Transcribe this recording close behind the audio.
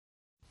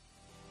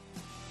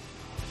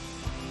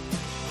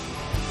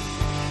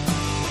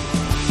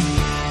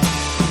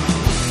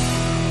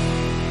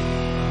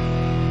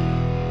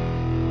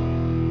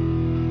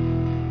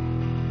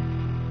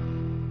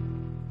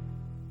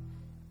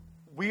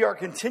We are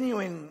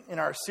continuing in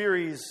our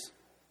series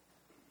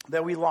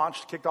that we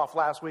kicked off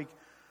last week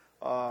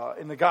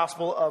in the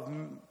Gospel of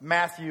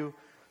Matthew.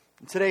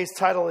 And today's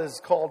title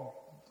is called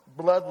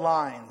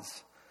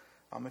Bloodlines.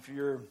 If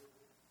you're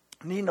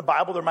needing a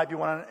Bible, there might be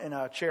one in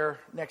a chair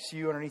next to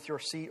you, underneath your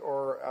seat,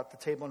 or at the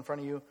table in front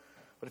of you.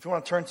 But if you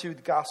want to turn to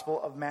the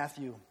Gospel of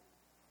Matthew.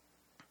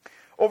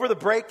 Over the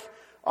break,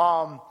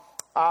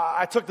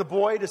 I took the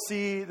boy to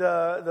see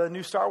the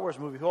new Star Wars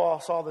movie. Who all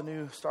saw the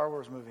new Star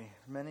Wars movie?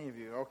 Many of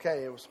you.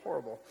 Okay, it was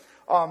horrible.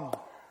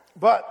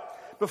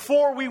 But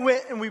before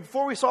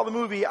we saw the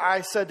movie,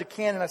 I said to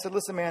Cannon, I said,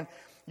 listen, man,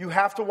 you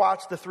have to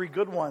watch the three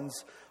good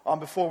ones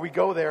before we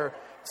go there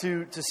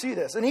to see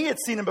this. And he had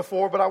seen them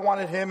before, but I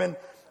wanted him and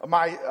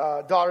my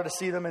daughter to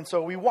see them, and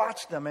so we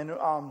watched them. And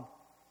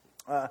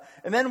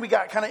then we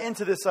got kind of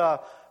into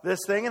this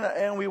thing,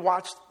 and we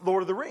watched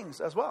Lord of the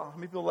Rings as well.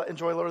 Many people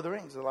enjoy Lord of the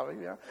Rings. A lot of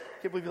you, yeah.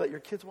 Can't believe you let your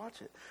kids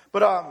watch it.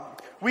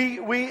 But we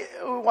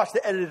watched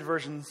the edited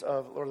versions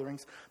of Lord of the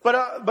Rings.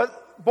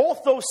 But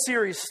both those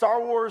series, Star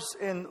Wars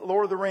and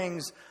Lord of the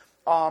Rings,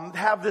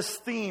 have this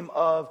theme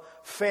of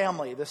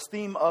family, this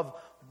theme of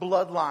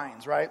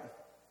bloodlines, right?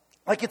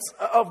 Like it's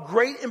of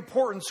great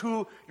importance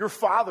who your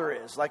father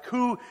is, like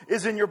who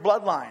is in your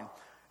bloodline.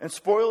 And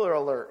spoiler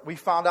alert, we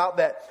found out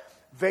that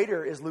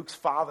Vader is Luke's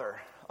father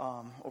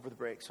over the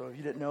break. So if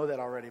you didn't know that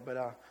already, but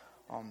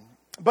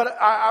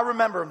I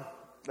remember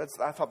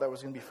I thought that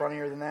was going to be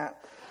funnier than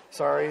that.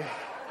 Sorry,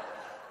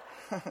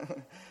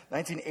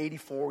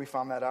 1984 we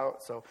found that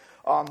out. So,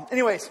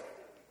 anyways,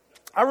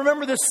 I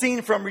remember this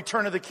scene from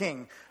Return of the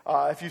King.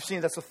 If you've seen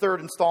it, that's the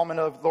third installment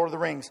of Lord of the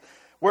Rings,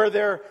 where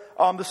they're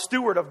the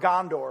steward of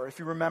Gondor. If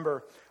you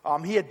remember,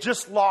 he had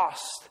just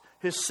lost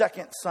his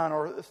second son,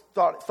 or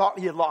thought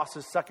he had lost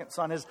his second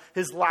son,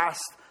 his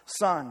last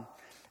son.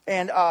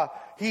 And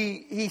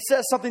he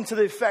says something to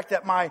the effect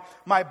that my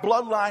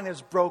bloodline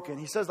is broken.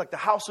 He says, like, the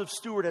house of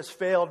Stewart has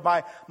failed.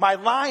 My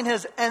line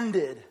has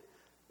ended,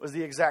 was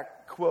the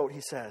exact quote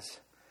he says.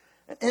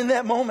 And in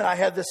that moment, I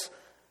had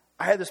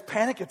this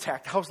panic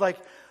attack. I was like,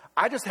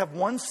 I just have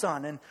one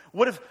son. And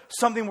what if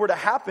something were to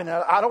happen?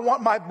 I don't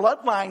want my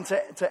bloodline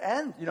to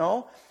end, you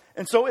know?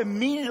 And so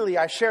immediately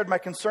I shared my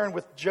concern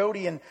with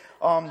Jody, and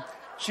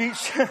she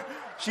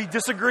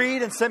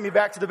disagreed and sent me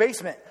back to the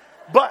basement.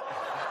 But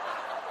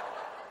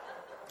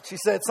she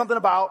said something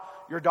about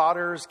your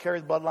daughters carry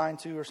the bloodline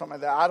too, or something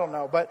like that. I don't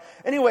know. But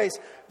anyways,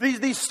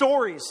 these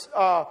stories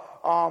are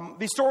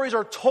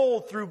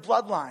told through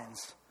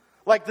bloodlines.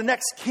 Like the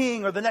next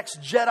king or the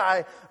next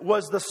Jedi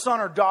was the son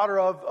or daughter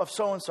of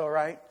so-and-so,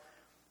 right?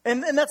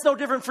 And that's no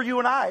different for you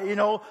and I. You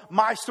know,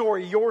 my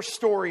story, your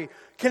story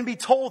can be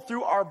told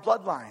through our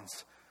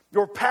bloodlines.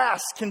 Your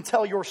past can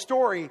tell your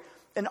story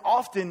and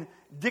often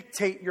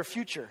dictate your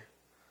future.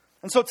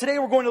 And so today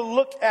we're going to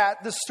look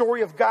at the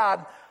story of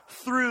God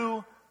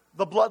through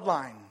the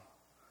bloodline.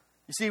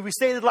 You see, we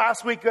stated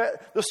last week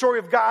that the story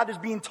of God is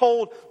being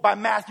told by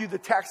Matthew, the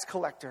tax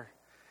collector.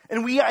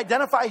 And we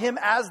identify him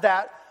as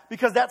that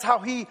because that's how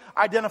he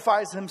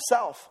identifies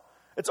himself.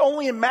 It's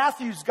only in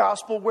Matthew's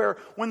gospel where,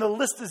 when the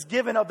list is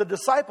given of the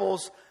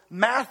disciples,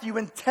 Matthew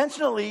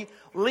intentionally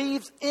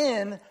leaves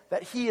in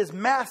that he is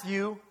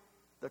Matthew,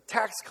 the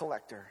tax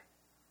collector.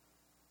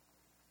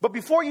 But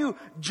before you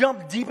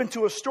jump deep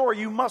into a story,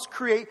 you must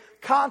create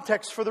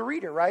context for the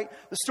reader, right?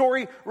 The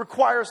story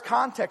requires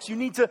context. You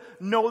need to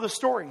know the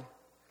story.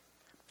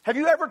 Have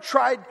you ever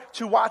tried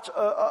to watch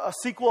a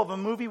sequel of a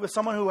movie with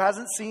someone who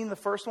hasn't seen the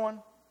first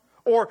one?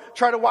 Or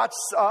try to watch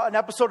an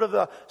episode of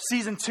the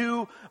season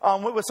 2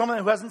 with someone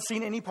who hasn't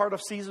seen any part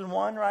of season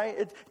 1, right?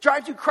 It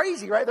drives you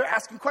crazy, right? They're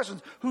asking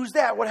questions. Who's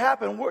that? What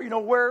happened?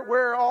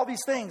 Where are all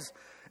these things?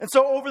 And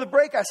so over the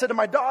break, I said to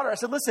my daughter, I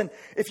said, listen,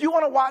 if you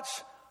want to watch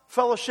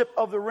Fellowship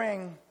of the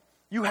Ring,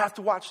 you have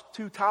to watch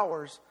Two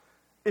Towers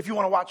if you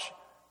want to watch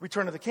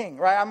Return of the King,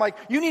 right? I'm like,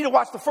 you need to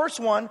watch the first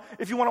one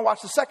if you want to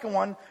watch the second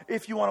one,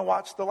 if you want to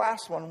watch the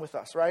last one with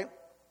us, right?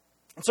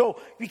 And so,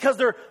 because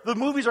the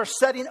movies are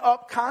setting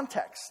up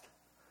context.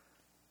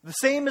 The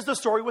same is the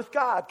story with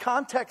God.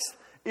 Context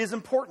is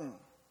important.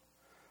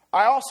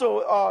 I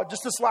also,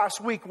 just this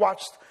last week,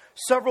 watched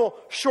several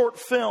short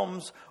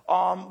films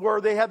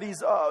where they have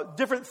these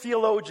different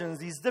theologians,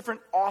 these different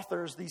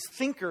authors, these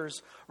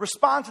thinkers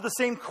respond to the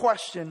same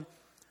question: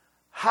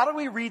 how do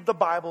we read the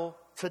Bible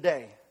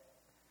today?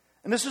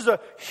 And this is a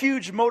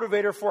huge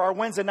motivator for our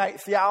Wednesday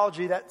night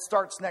theology that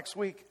starts next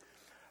week.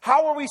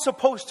 How are we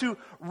supposed to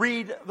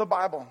read the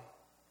Bible?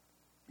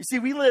 You see,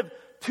 we live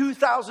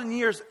 2,000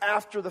 years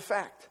after the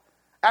fact.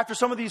 After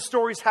some of these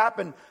stories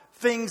happen,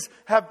 things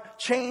have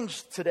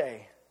changed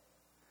today.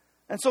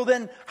 And so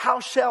then,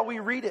 how shall we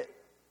read it?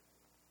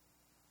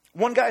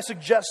 One guy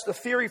suggests a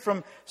theory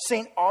from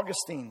St.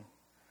 Augustine.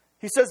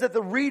 He says that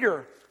the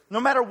reader, no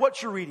matter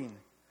what you're reading,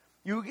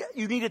 you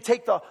need to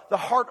take the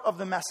heart of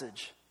the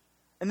message.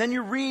 And then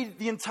you read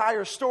the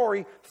entire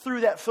story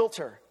through that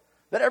filter.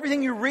 That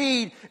everything you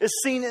read is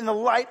seen in the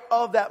light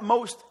of that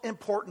most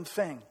important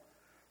thing.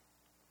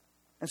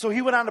 And so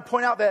he went on to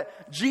point out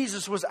that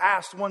Jesus was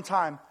asked one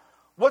time,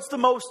 What's the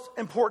most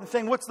important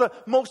thing? What's the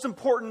most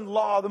important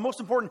law, the most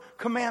important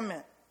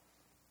commandment?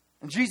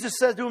 And Jesus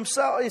said to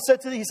himself, he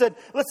said,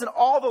 listen,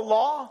 all the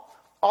law,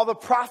 all the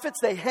prophets,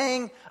 they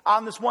hang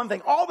on this one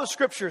thing. All the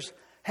scriptures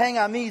hang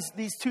on these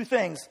two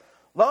things.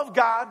 Love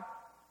God,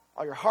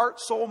 all your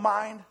heart, soul,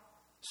 mind,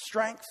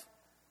 strength,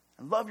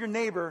 and love your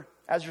neighbor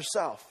as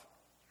yourself.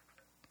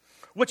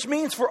 Which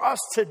means for us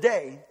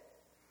today,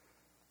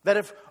 that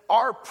if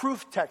our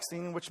proof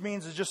texting, which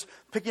means is just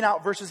picking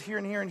out verses here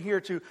and here and here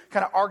to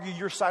kind of argue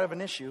your side of an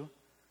issue,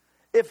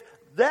 if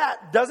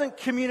that doesn't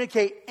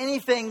communicate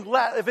anything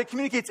less, if it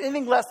communicates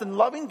anything less than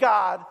loving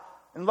God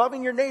and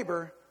loving your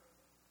neighbor,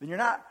 then you're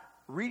not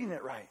reading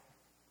it right.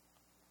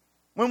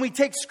 When we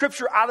take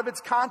Scripture out of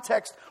its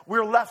context,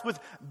 we're left with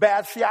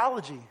bad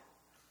theology.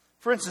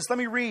 For instance, let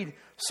me read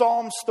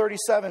Psalms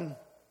 37,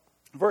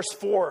 verse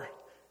 4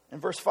 and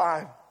verse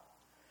 5. It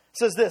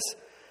says this,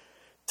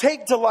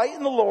 take delight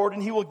in the Lord,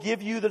 and he will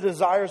give you the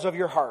desires of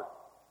your heart.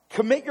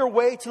 Commit your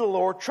way to the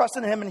Lord, trust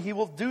in him, and he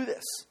will do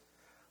this.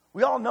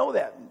 We all know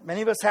that.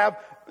 Many of us have,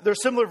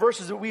 there's similar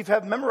verses that we've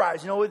have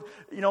memorized. Love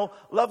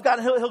God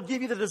and he'll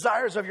give you the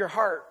desires of your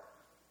heart.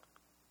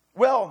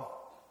 Well,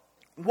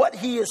 what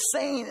he is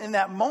saying in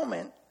that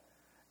moment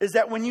is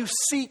that when you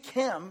seek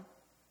him,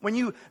 when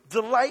you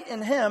delight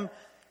in him,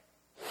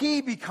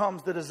 he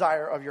becomes the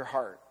desire of your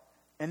heart.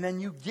 And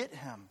then you get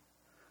him.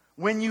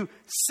 When you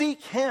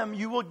seek him,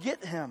 you will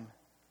get him.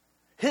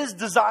 His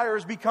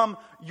desires become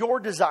your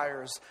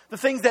desires. The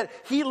things that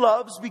he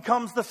loves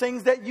becomes the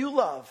things that you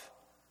love.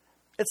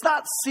 It's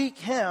not seek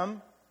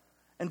him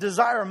and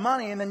desire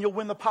money and then you'll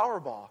win the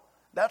Powerball.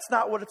 That's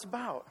not what it's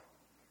about.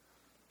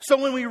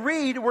 So when we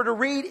read, we're to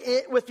read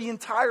it with the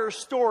entire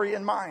story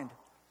in mind.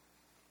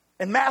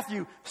 And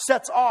Matthew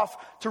sets off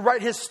to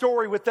write his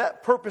story with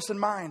that purpose in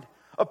mind,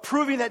 of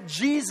proving that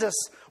Jesus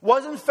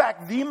was in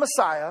fact the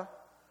Messiah,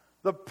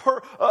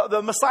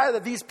 the Messiah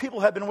that these people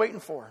had been waiting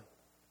for.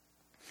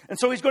 And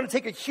so he's going to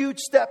take a huge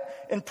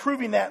step in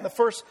proving that in the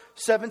first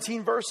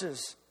 17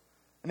 verses.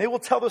 And they will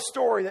tell the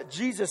story that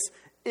Jesus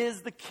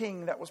is the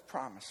king that was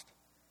promised.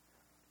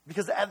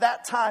 Because at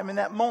that time, in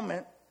that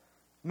moment,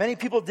 many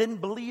people didn't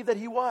believe that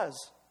he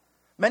was.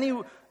 Many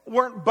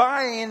weren't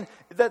buying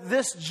that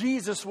this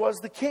Jesus was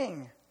the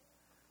king.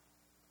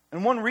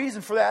 And one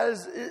reason for that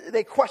is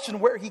they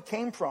questioned where he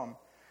came from.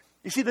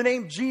 You see, the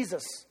name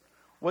Jesus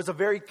was a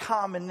very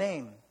common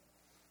name.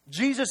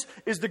 Jesus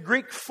is the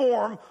Greek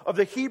form of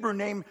the Hebrew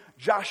name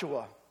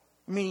Joshua,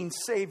 meaning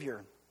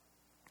Savior.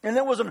 And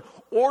it was an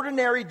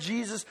ordinary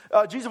Jesus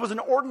was an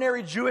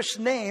ordinary Jewish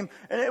name,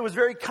 and it was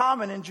very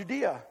common in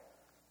Judea.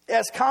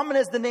 As common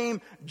as the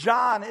name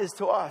John is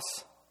to us.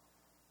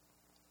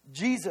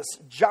 Jesus,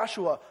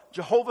 Joshua,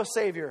 Jehovah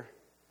Savior.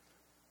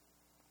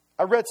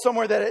 I read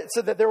somewhere that it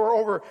said that there were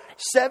over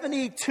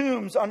 70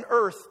 tombs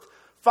unearthed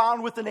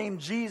found with the name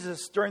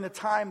Jesus during the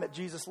time that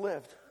Jesus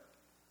lived.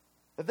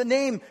 That the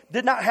name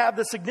did not have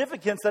the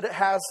significance that it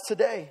has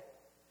today.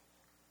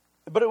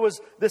 But it was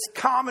this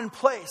common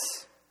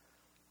place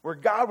where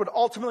God would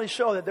ultimately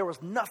show that there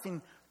was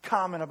nothing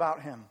common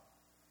about him.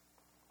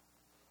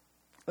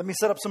 Let me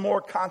set up some more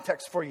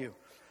context for you.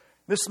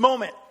 This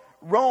moment,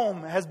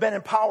 Rome has been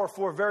in power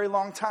for a very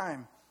long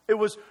time. It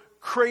was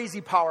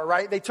crazy power,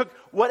 right? They took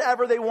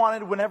whatever they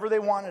wanted whenever they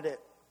wanted it.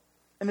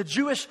 And the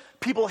Jewish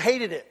people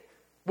hated it.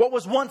 What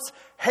was once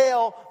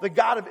Hail, the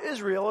God of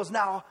Israel, is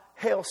now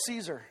Hail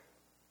Caesar.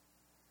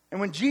 And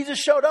when Jesus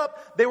showed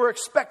up, they were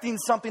expecting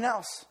something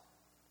else.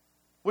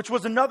 Which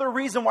was another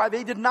reason why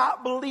they did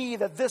not believe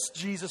that this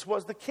Jesus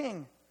was the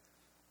king.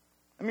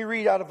 Let me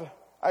read out of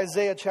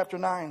Isaiah chapter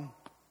 9.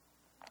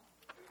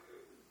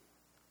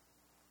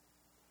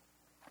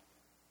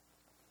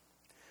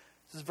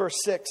 This is verse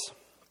 6.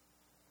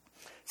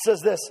 It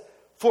says this,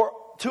 for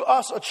to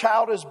us a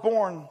child is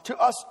born, to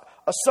us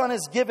a son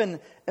is given,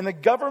 and the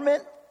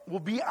government will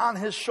be on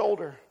his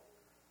shoulder.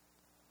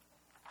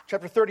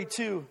 Chapter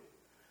 32,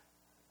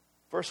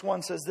 verse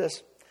 1 says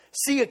this,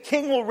 see, a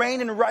king will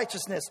reign in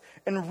righteousness,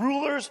 and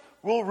rulers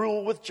will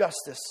rule with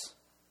justice.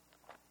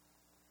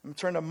 Let me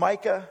turn to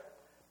Micah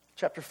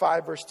chapter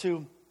 5, verse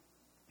 2.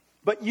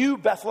 But you,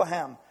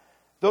 Bethlehem,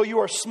 though you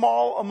are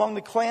small among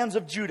the clans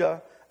of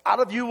Judah, out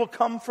of you will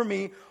come from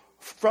me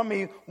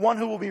one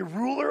who will be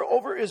ruler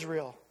over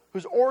Israel,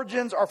 whose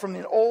origins are from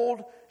the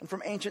old and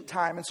from ancient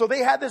time. And so they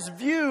had this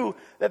view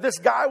that this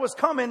guy was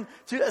coming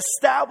to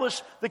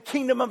establish the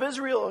kingdom of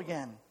Israel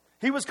again.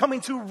 He was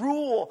coming to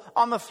rule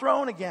on the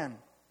throne again.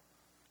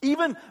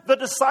 Even the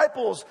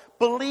disciples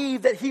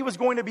believed that he was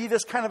going to be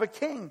this kind of a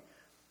king.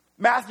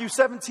 Matthew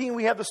 17,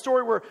 we have the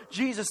story where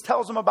Jesus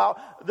tells them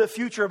about the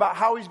future, about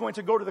how he's going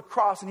to go to the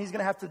cross and he's going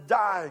to have to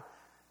die.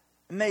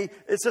 And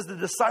it says the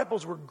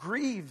disciples were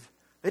grieved.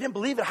 They didn't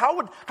believe it.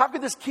 How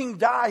could this king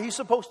die? He's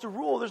supposed to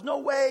rule. There's no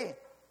way.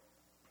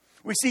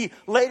 We see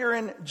later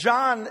in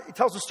John, it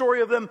tells the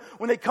story of them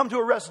when they come to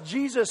arrest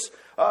Jesus.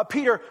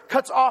 Peter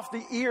cuts off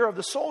the ear of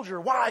the soldier.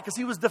 Why? Because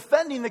he was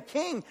defending the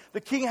king.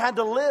 The king had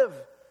to live.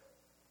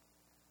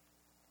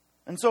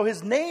 And so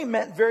his name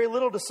meant very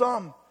little to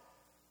some.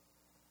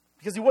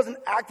 because he wasn't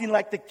acting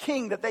like the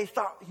king that they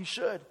thought he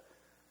should.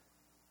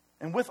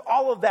 And with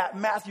all of that,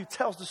 Matthew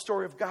tells the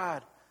story of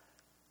God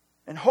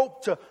and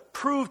hoped to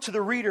prove to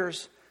the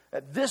readers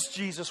that this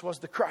Jesus was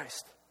the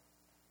Christ,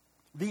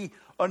 the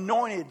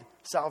anointed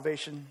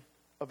salvation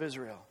of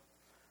Israel.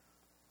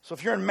 So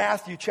if you're in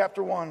Matthew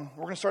chapter 1,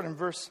 we're going to start in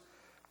verse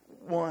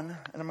 1,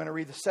 and I'm going to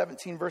read the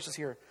 17 verses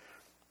here.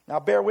 Now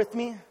bear with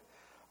me.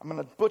 I'm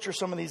going to butcher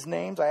some of these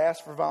names. I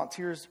asked for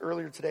volunteers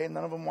earlier today, and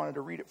none of them wanted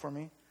to read it for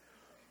me.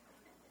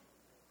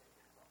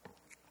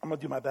 I'm going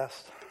to do my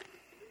best.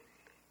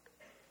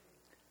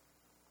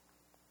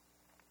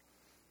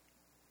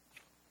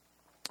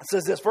 It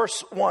says this,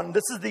 verse 1,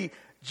 this is the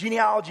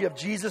genealogy of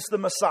Jesus the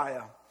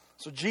Messiah.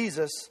 So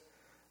Jesus,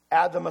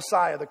 add the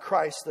Messiah, the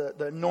Christ,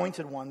 the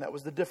anointed one. That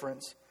was the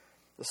difference.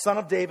 The son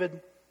of David,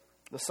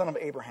 the son of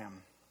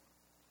Abraham.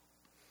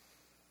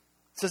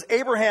 It says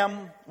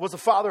Abraham was the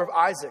father of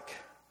Isaac.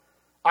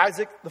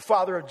 Isaac, the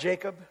father of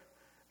Jacob.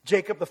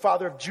 Jacob, the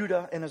father of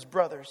Judah and his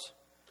brothers.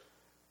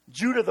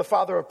 Judah, the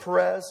father of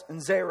Perez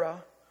and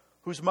Zerah,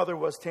 whose mother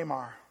was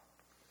Tamar.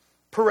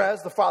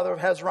 Perez, the father of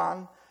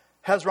Hezron.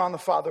 Hezron, the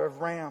father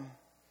of Ram.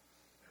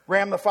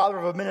 Ram, the father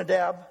of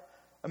Amminadab.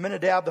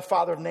 Amminadab, the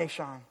father of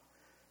Nahshon.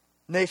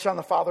 Nahshon,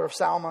 the father of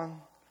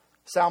Salmon.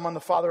 Salmon, the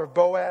father of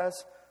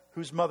Boaz,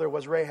 whose mother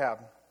was Rahab.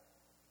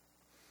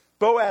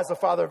 Boaz, the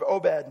father of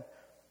Obed,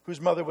 whose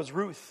mother was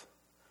Ruth.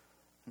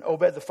 And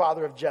Obed, the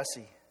father of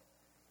Jesse.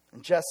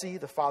 And Jesse,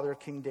 the father of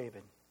King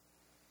David.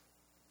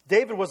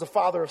 David was the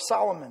father of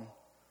Solomon,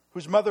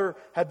 whose mother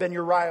had been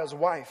Uriah's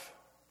wife.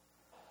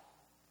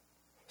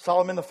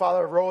 Solomon, the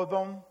father of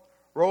Rehoboam.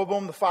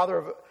 Rehoboam, the father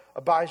of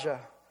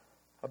Abijah.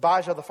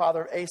 Abijah, the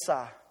father of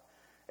Asa.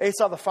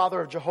 Asa, the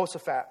father of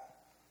Jehoshaphat.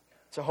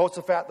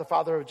 Jehoshaphat, the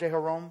father of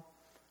Jehoram.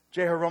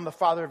 Jehoram, the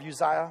father of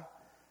Uzziah.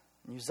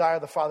 And Uzziah,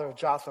 the father of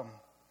Jotham.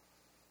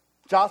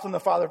 Jotham, the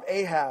father of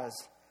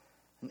Ahaz.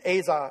 And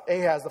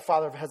Ahaz, the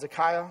father of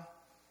Hezekiah.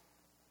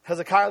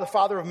 Hezekiah, the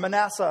father of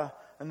Manasseh.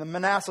 And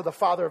Manasseh, the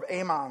father of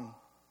Amon.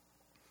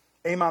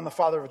 Amon, the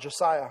father of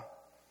Josiah.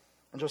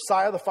 And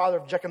Josiah, the father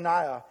of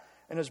Jeconiah,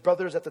 and his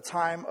brothers at the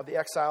time of the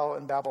exile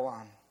in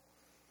Babylon.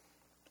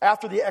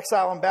 After the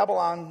exile in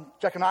Babylon,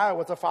 Jeconiah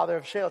was the father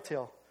of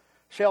Shealtiel.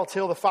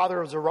 Shealtiel, the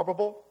father of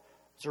Zerubbabel.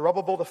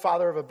 Zerubbabel, the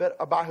father of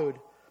Abihud.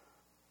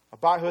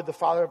 Abihud, the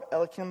father of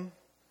Eliakim.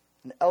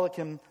 And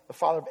Eliakim, the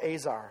father of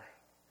Azar.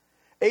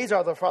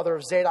 Azar, the father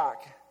of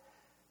Zadok.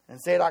 And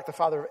Zadok, the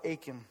father of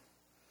Achim.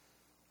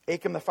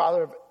 Achim, the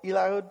father of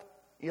Eliud.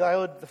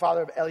 Eliud, the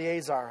father of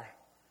Eleazar.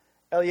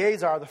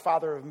 Eleazar, the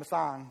father of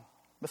Mathan.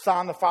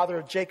 Mathan, the father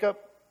of Jacob.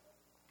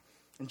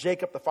 And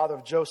Jacob, the father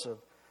of Joseph,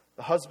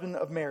 the husband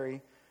of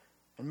Mary.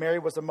 And Mary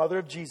was the mother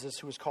of Jesus,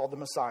 who was called the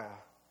Messiah.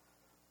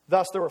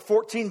 Thus, there were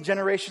 14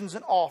 generations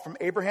in all, from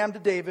Abraham to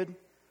David,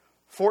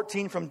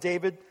 14 from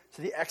David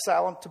to the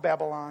exile to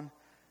Babylon,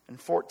 and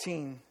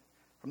 14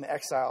 from the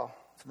exile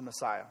to the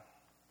Messiah.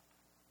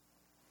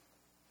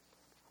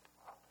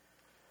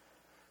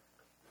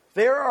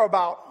 There are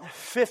about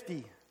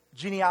 50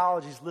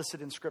 genealogies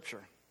listed in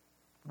Scripture.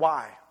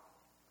 Why?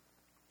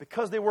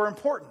 Because they were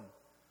important.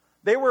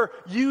 They were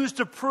used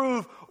to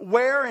prove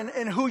where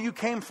and who you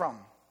came from.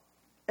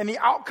 And the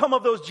outcome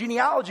of those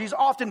genealogies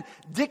often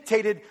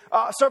dictated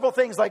several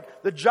things,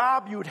 like the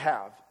job you would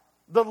have,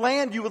 the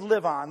land you would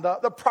live on,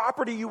 the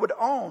property you would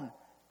own.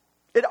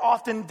 It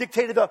often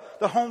dictated the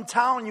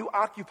hometown you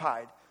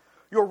occupied,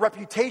 your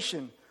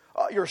reputation,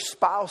 your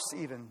spouse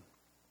even.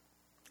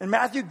 And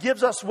Matthew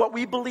gives us what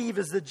we believe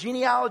is the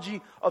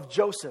genealogy of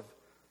Joseph,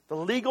 the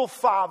legal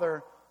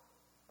father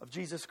of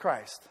Jesus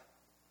Christ.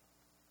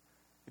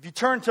 If you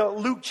turn to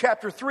Luke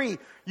chapter 3,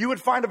 you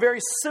would find a very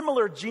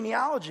similar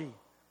genealogy.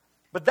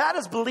 But that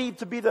is believed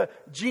to be the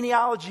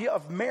genealogy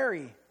of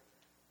Mary.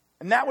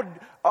 And that would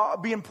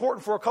be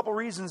important for a couple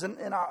reasons,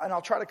 and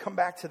I'll try to come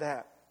back to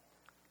that.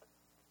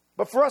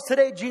 But for us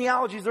today,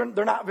 genealogies,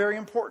 they're not very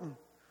important.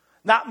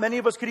 Not many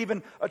of us could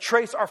even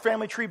trace our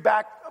family tree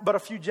back but a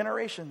few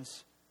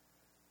generations.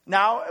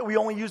 Now we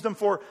only use them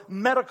for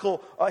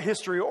medical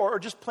history or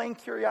just plain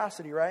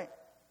curiosity, right?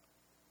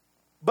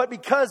 But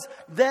because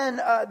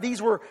then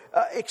these were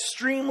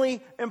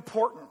extremely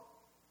important.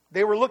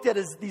 They were looked at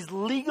as these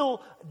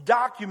legal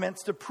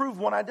documents to prove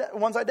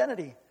one's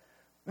identity.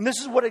 And this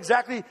is what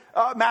exactly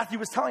Matthew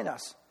was telling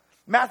us.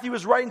 Matthew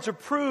was writing to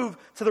prove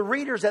to the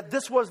readers that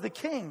this was the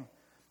king.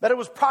 That it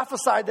was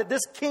prophesied that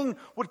this king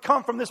would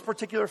come from this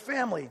particular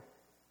family.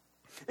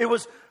 It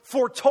was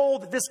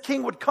foretold that this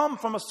king would come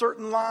from a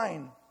certain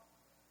line.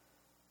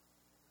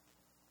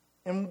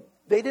 And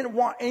they didn't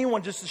want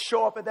anyone just to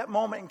show up at that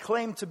moment and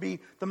claim to be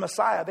the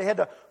Messiah. They had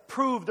to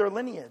prove their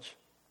lineage.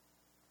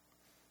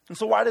 And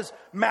so why does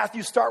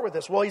Matthew start with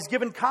this? Well, he's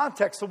given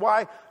context to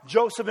why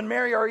Joseph and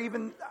Mary are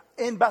even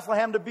in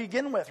Bethlehem to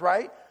begin with,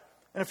 right?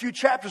 In a few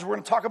chapters, we're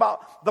going to talk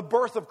about the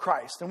birth of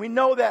Christ. And we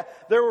know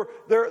that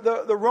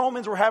the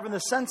Romans were having the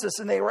census,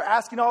 and they were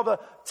asking all the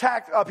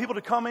people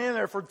to come in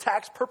there for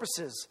tax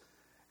purposes.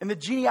 And the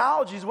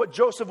genealogy is what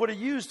Joseph would have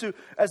used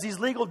as these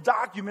legal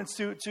documents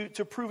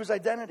to prove his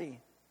identity.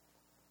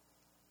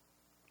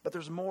 But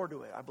there's more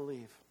to it, I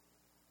believe.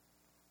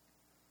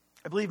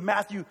 I believe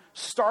Matthew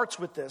starts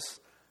with this,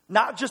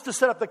 not just to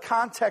set up the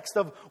context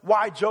of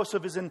why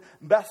Joseph is in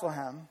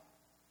Bethlehem,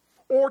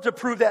 or to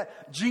prove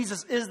that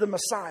Jesus is the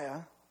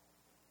Messiah.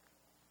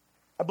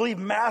 I believe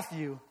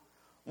Matthew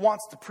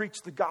wants to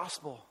preach the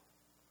gospel,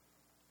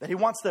 that he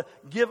wants to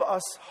give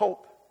us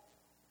hope.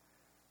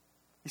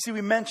 You see,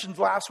 we mentioned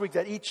last week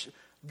that each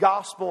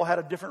gospel had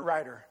a different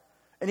writer,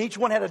 and each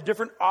one had a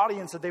different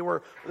audience that they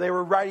were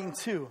writing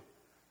to,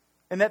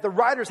 and that the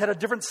writers had a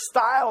different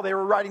style they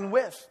were writing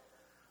with.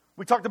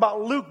 We talked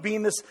about Luke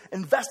being this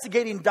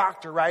investigating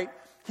doctor, right?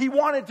 He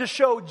wanted to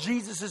show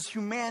Jesus'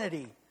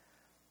 humanity.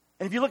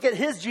 And if you look at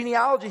his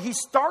genealogy, he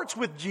starts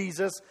with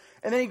Jesus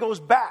and then he goes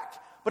back.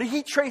 But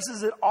he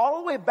traces it all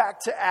the way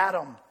back to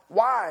Adam.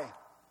 Why?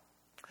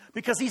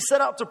 Because he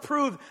set out to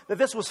prove that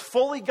this was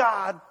fully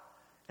God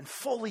and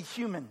fully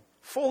human,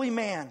 fully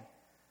man.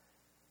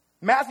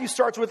 Matthew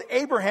starts with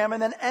Abraham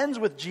and then ends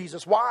with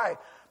Jesus. Why?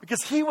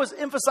 Because he was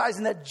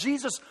emphasizing that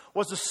Jesus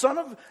was the son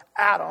of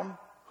Adam,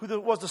 who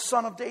was the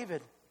son of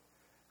David,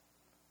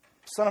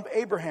 son of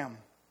Abraham.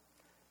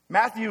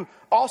 Matthew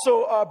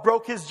also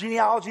broke his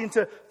genealogy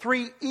into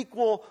 3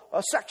 equal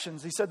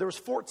sections. He said there was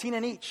 14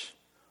 in each.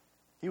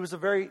 He was a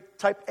very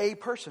type A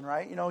person,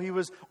 right? You know, he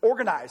was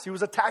organized. He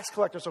was a tax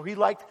collector, so he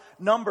liked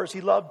numbers.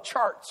 He loved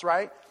charts,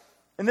 right?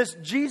 And this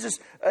Jesus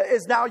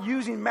is now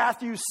using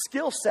Matthew's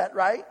skill set,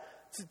 right,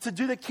 to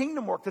do the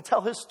kingdom work, to tell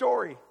his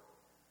story.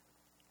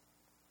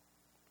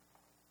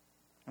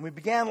 And we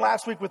began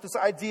last week with this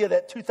idea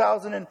that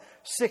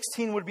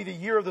 2016 would be the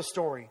year of the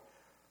story.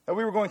 That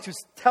we were going to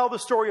tell the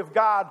story of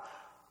God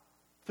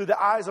through the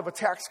eyes of a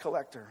tax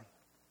collector.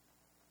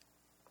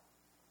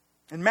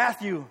 And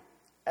Matthew,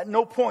 at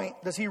no point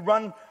does he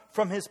run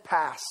from his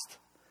past.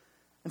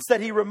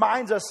 Instead, he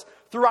reminds us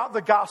throughout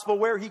the gospel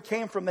where he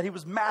came from, that he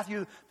was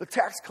Matthew, the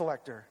tax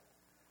collector.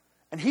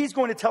 And he's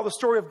going to tell the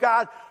story of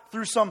God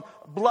through some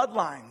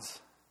bloodlines.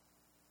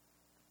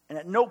 And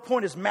at no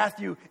point is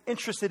Matthew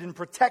interested in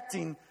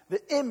protecting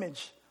the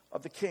image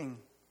of the king.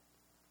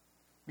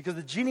 Because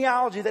the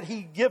genealogy that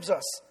he gives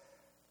us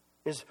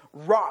is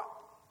wrought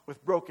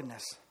with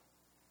brokenness.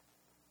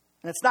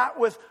 And it's not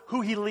with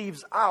who he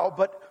leaves out,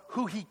 but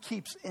who he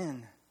keeps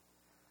in.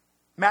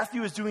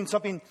 Matthew is doing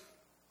something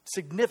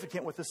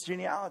significant with this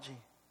genealogy.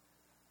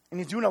 And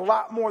he's doing a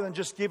lot more than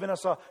just giving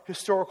us a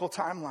historical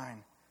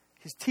timeline.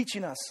 He's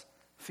teaching us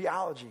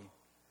theology,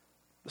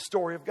 the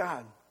story of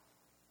God.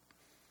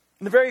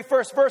 In the very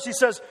first verse, he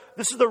says,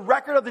 this is the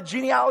record of the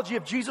genealogy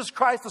of Jesus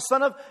Christ, the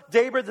son of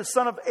David, the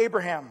son of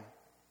Abraham.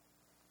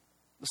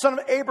 The son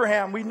of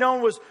Abraham, we know,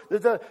 was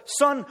that the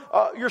son,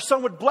 your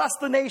son would bless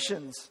the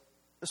nations.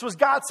 This was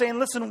God saying,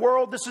 listen,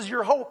 world, this is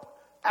your hope.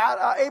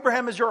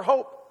 Abraham is your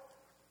hope.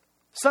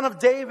 Son of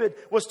David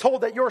was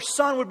told that your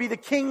son would be the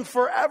king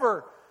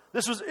forever.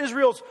 This was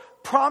Israel's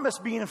promise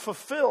being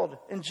fulfilled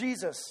in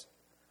Jesus.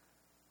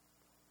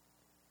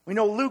 We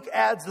know Luke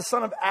adds the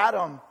son of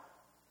Adam,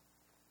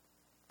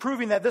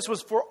 proving that this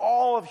was for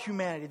all of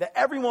humanity, that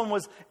everyone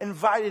was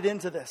invited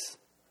into this.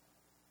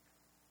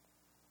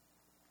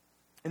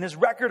 And his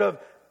record of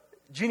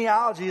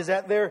genealogy is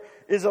that there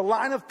is a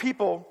line of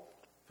people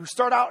who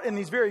start out in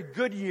these very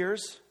good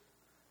years.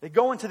 They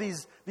go into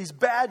these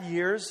bad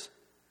years,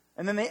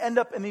 and then they end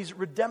up in these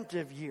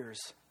redemptive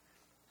years.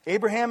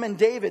 Abraham and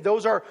David,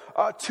 those are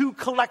 2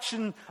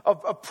 collection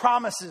of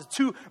promises,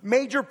 2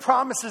 major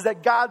promises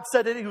that God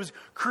said that he was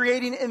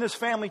creating in this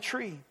family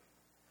tree.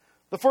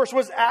 The first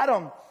was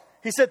Adam.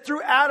 He said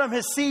through Adam,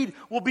 his seed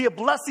will be a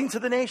blessing to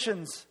the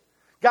nations.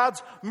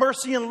 God's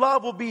mercy and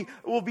love will be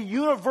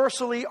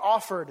universally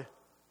offered.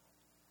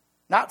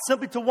 Not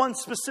simply to one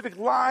specific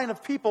line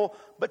of people,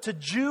 but to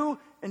Jew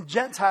and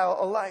Gentile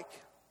alike.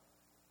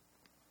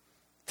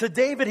 To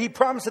David, he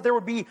promised that there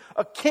would be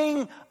a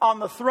king on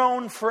the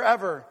throne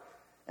forever,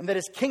 and that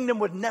his kingdom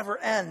would never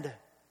end.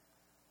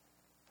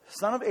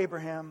 Son of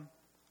Abraham,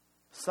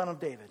 son of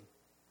David.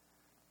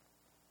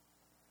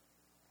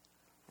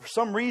 For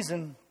some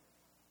reason,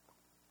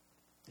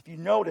 if you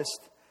noticed,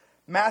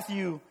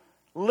 Matthew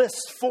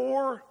lists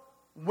 4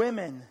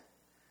 women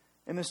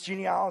in this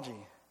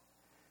genealogy.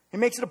 He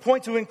makes it a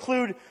point to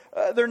include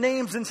their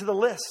names into the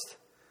list.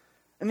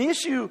 And the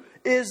issue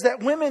is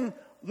that women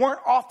weren't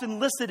often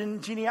listed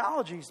in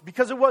genealogies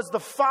because it was the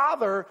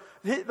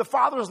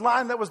father's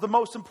line that was the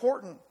most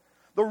important.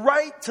 The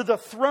right to the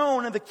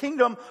throne and the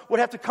kingdom would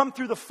have to come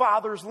through the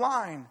father's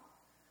line.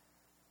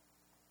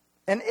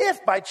 And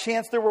if by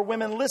chance there were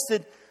women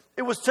listed,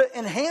 it was to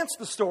enhance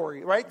the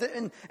story, right?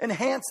 To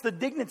enhance the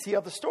dignity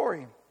of the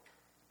story.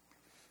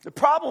 The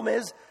problem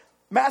is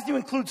Matthew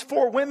includes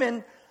 4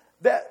 women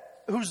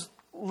whose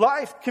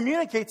life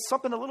communicates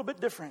something a little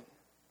bit different.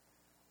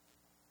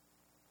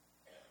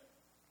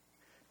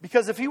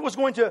 Because if he was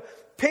going to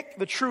pick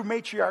the true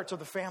matriarchs of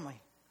the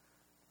family,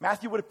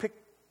 Matthew would have picked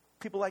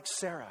people like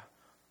Sarah,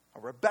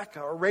 or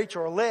Rebecca, or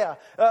Rachel, or Leah,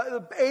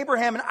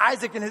 Abraham and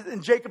Isaac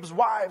and Jacob's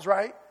wives,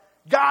 right?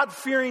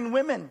 God-fearing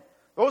women.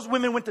 Those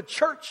women went to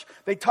church.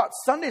 They taught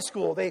Sunday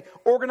school. They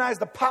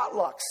organized the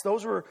potlucks.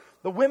 Those were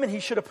the women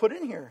he should have put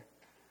in here.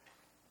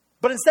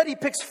 But instead he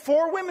picks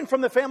 4 women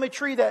from the family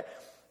tree that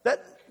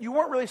you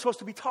weren't really supposed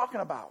to be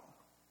talking about.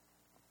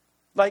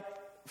 Like,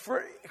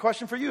 a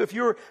question for you. If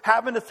you were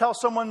having to tell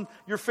someone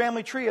your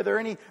family tree, are there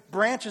any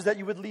branches that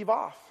you would leave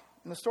off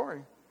in the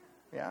story?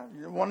 Yeah,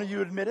 one of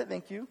you admit it.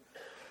 Thank you.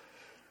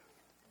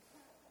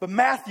 But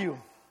Matthew,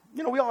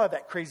 we all have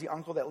that crazy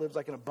uncle that lives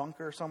like in a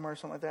bunker somewhere or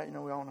something like that.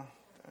 We all know.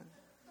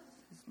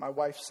 It's my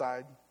wife's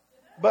side.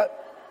 But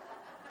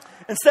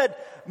instead,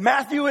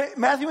 Matthew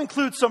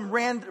includes some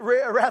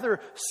rather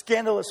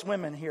scandalous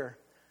women here.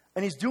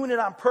 And he's doing it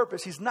on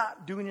purpose. He's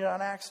not doing it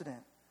on accident.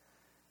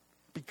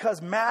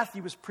 Because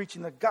Matthew was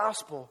preaching the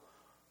gospel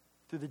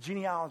through the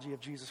genealogy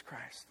of Jesus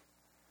Christ.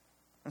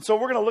 And so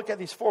we're going to look at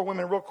these 4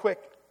 women real quick.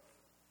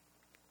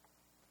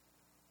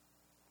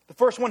 The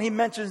first one he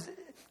mentions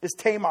is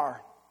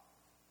Tamar.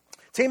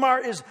 Tamar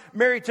is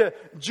married to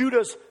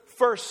Judah's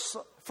first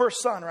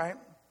son, right?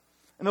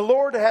 And the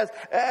Lord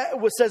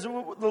says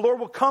the Lord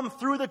will come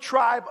through the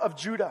tribe of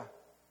Judah.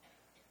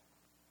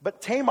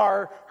 But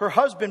Tamar, her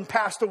husband,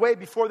 passed away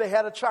before they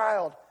had a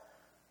child.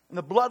 And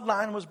the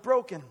bloodline was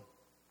broken.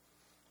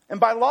 And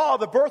by law,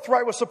 the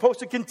birthright was supposed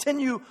to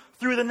continue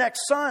through the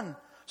next son.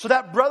 So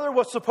that brother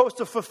was supposed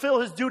to fulfill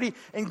his duty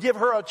and give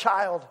her a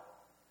child.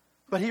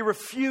 But he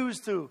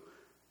refused to.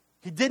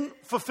 He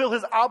didn't fulfill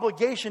his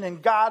obligation,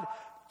 and God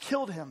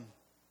killed him.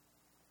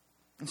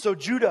 And so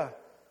Judah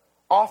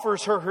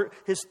offers her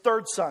his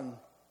 3rd son.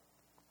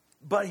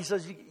 But he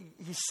says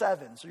he's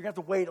 7. So you're going to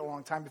have to wait a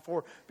long time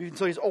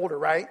until he's older,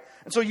 right?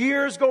 And so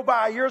years go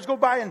by,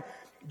 and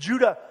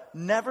Judah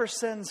never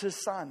sends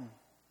his son.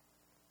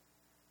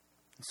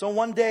 So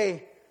one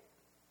day,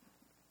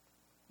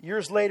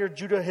 years later,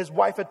 Judah, his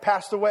wife, had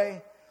passed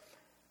away.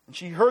 And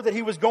she heard that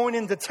he was going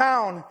into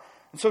town.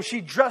 And so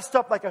she dressed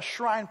up like a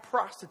shrine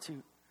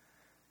prostitute.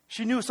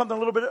 She knew something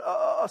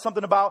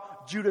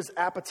about Judah's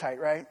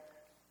appetite, right?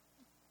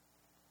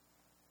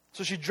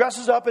 So she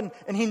dresses up and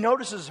he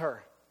notices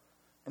her.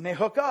 And they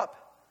hook up.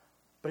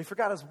 But he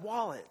forgot his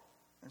wallet.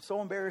 It's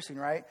so embarrassing,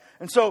 right?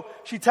 And so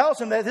she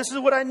tells him that this is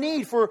what I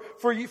need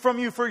from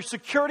you for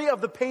security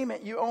of the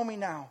payment you owe me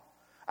now.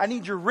 I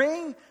need your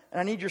ring and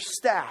I need your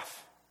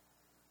staff.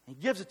 He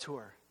gives it to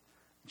her.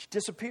 And she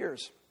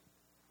disappears.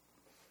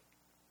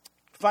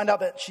 Find out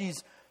that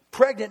she's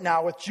pregnant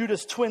now with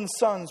Judah's twin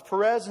sons,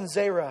 Perez and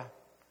Zerah.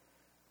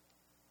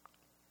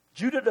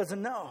 Judah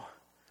doesn't know.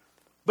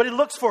 But he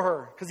looks for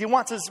her because he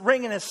wants his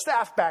ring and his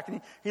staff back.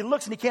 And he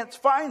looks and he can't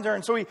find her.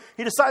 And so he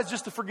decides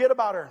just to forget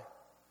about her.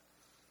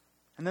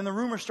 And then the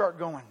rumors start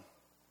going.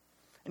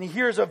 And he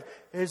hears of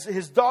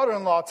his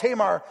daughter-in-law,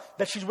 Tamar,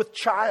 that she's with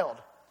child.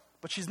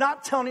 But she's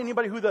not telling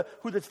anybody who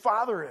the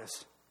father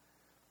is.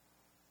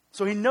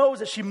 So he knows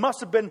that she must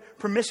have been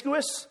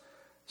promiscuous.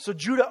 So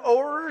Judah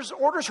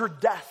orders her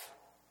death.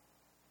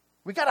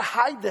 We got to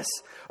hide this.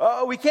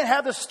 We can't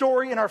have this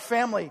story in our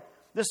family.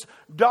 This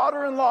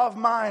daughter-in-law of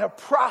mine, a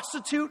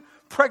prostitute,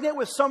 pregnant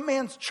with some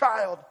man's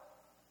child.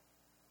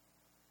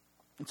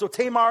 And so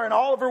Tamar, in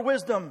all of her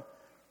wisdom,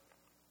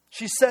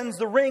 she sends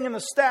the ring and the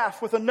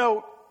staff with a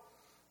note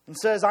and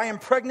says, I am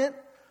pregnant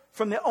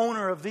from the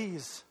owner of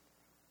these.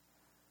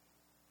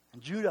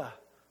 And Judah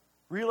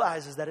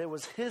realizes that it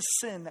was his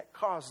sin that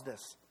caused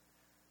this.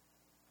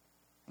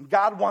 And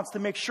God wants to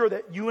make sure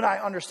that you and I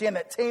understand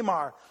that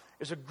Tamar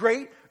is a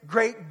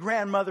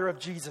great-great-grandmother of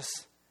Jesus.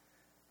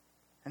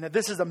 And that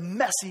this is a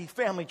messy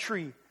family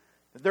tree.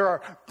 That there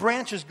are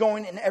branches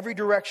going in every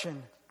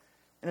direction.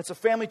 And it's a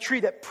family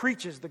tree that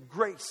preaches the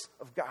grace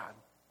of God.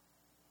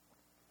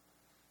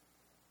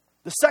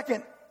 The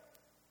second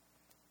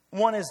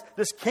one is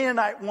this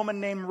Canaanite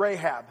woman named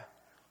Rahab.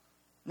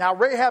 Now,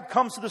 Rahab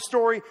comes to the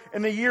story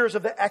in the years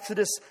of the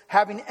Exodus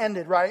having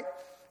ended, right?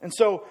 And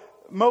so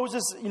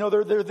Moses,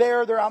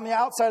 they're on the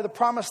outside of the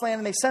promised land,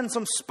 and they send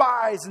some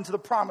spies into the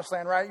promised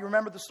land, right? You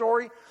remember the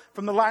story?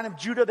 From the line of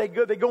Judah, they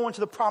go into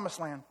the promised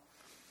land.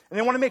 And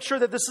they want to make sure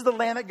that this is the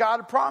land that God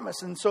had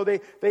promised. And so they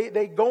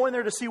go in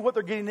there to see what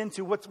they're getting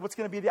into, what's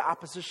going to be the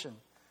opposition.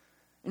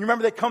 And you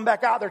remember they come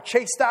back out, they're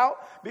chased out,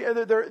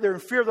 they're in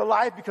fear of their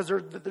life because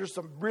there's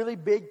some really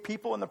big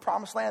people in the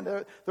promised land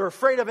they're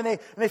afraid of. And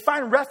they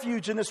find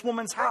refuge in this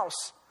woman's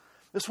house.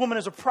 This woman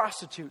is a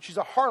prostitute. She's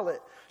a harlot.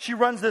 She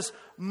runs this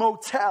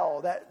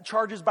motel that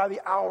charges by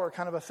the hour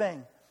kind of a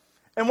thing.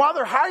 And while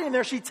they're hiding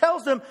there, she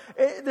tells them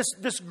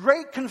this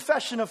great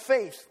confession of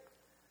faith.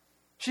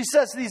 She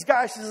says to these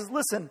guys, she says,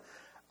 listen,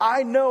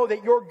 I know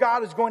that your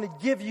God is going to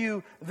give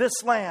you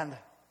this land.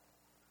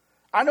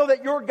 I know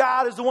that your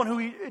God is the one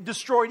who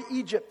destroyed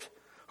Egypt,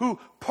 who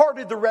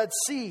parted the Red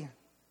Sea.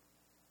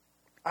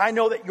 I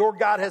know that your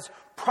God has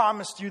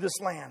promised you this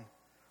land.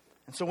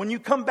 And so when you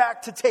come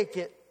back to take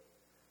it,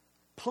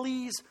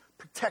 please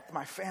protect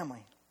my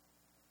family.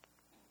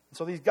 And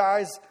so these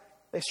guys,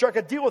 they struck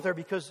a deal with her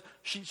because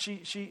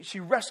she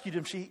rescued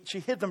them. She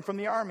hid them from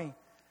the army.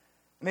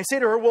 And they say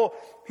to her, well,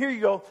 here you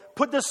go.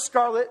 Put this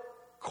scarlet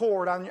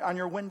cord on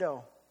your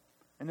window.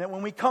 And then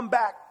when we come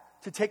back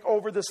to take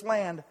over this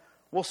land,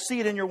 we'll see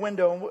it in your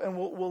window and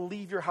we'll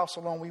leave your house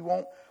alone. We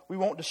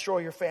won't destroy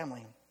your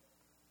family.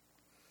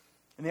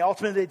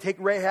 And they take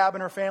Rahab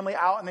and her family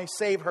out and they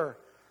save her.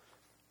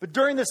 But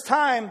during this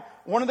time,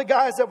 one of the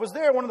guys that was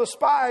there, one of the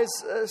spies,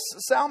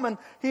 Salmon,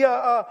 he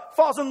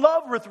falls in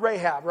love with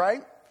Rahab,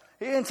 right?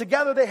 And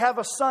together they have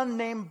a son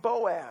named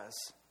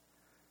Boaz.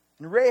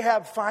 And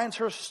Rahab finds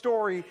her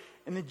story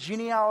in the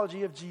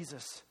genealogy of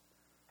Jesus.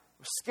 It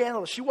was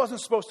scandalous. She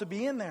wasn't supposed to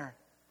be in there.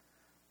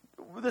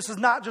 This is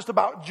not just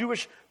about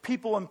Jewish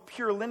people and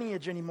pure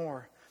lineage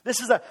anymore.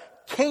 This is a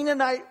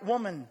Canaanite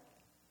woman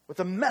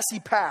with a messy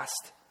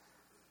past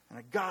and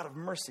a God of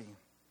mercy.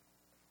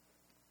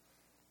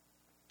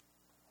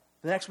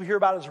 The next we hear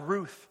about is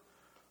Ruth.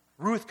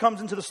 Ruth comes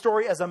into the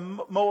story as a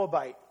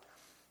Moabite.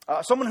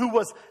 Someone who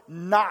was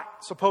not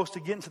supposed to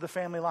get into the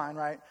family line,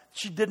 right?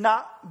 She did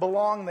not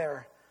belong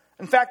there.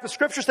 In fact, the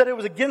scripture said it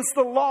was against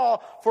the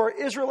law for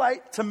an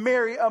Israelite to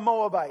marry a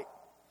Moabite.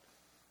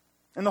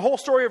 And the whole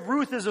story of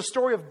Ruth is a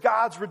story of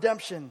God's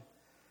redemption.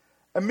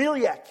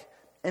 Elimelech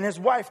and his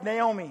wife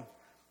Naomi,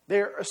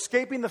 they're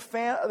escaping the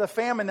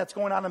famine that's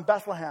going on in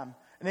Bethlehem.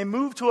 And they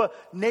move to a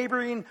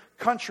neighboring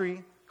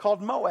country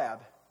called Moab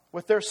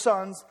with their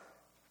sons,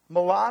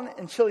 Mahlon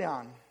and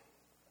Chilion.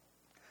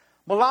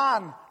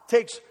 Mahlon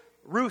takes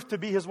Ruth to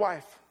be his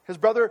wife. His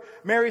brother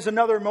marries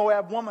another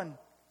Moab woman.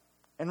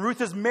 And Ruth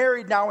is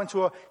married now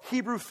into a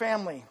Hebrew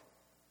family.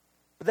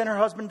 But then her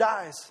husband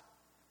dies.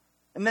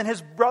 And then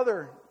his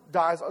brother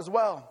dies as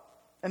well.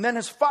 And then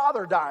his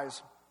father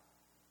dies.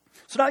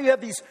 So now you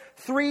have these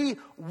 3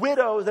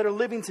 widows that are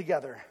living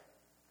together.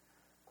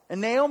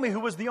 And Naomi,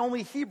 who was the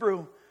only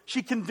Hebrew,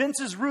 she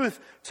convinces Ruth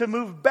to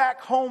move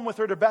back home with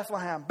her to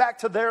Bethlehem, back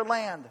to their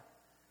land.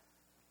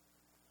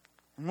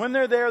 And when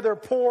they're there, they're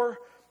poor,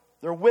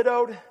 they're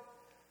widowed.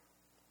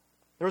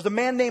 There was a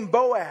man named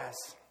Boaz.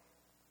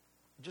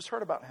 You just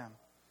heard about him.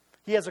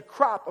 He has a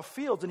crop of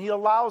fields, and he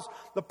allows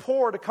the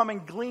poor to come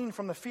and glean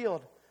from the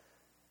field.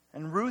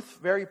 And Ruth,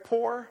 very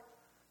poor,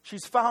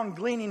 she's found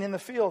gleaning in the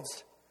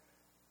fields.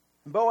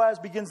 And Boaz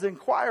begins to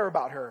inquire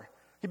about her.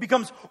 He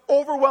becomes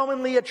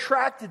overwhelmingly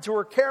attracted to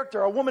her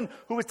character, a woman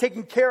who was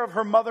taking care of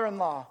her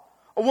mother-in-law,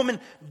 a woman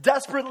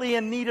desperately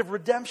in need of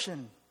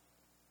redemption.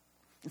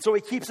 And so he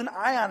keeps an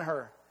eye on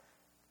her,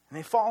 and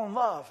they fall in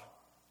love.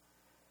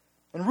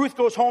 And Ruth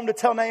goes home to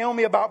tell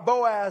Naomi about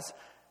Boaz,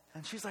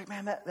 and she's like,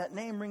 man, that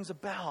name rings a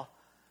bell.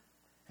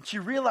 And she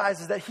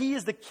realizes that he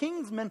is the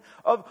kinsman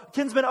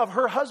of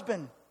her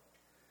husband.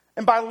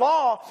 And by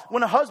law,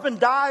 when a husband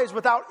dies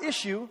without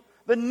issue,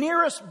 the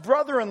nearest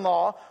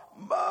brother-in-law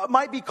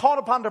might be called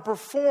upon to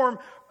perform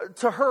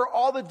to her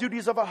all the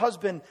duties of a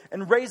husband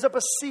and raise up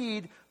a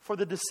seed for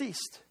the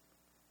deceased.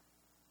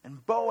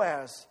 And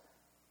Boaz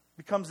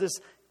becomes this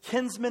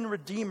kinsman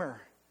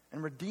redeemer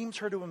and redeems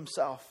her to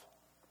himself.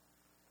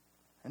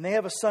 And they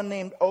have a son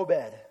named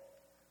Obed,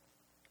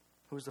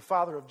 who is the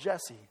father of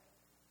Jesse,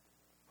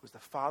 who is the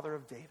father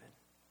of David.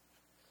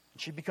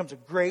 And she becomes a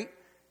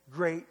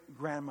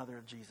great-great-grandmother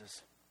of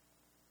Jesus.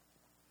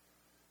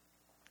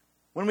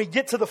 When we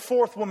get to the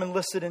 4th woman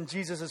listed in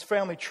Jesus'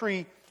 family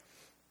tree,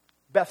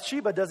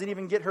 Bathsheba doesn't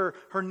even get her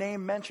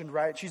name mentioned,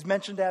 right? She's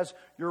mentioned as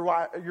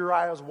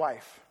Uriah's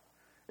wife.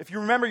 If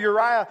you remember,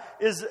 Uriah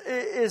is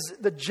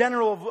the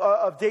general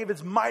of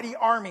David's mighty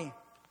army.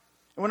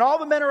 And when all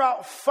the men are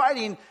out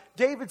fighting,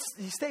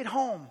 he stayed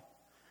home.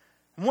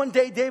 And one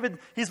day, David,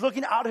 he's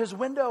looking out his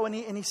window and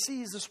he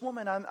sees this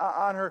woman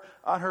on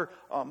her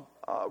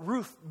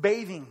roof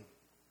bathing.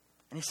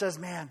 And he says,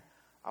 man,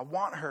 I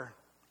want her.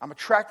 I'm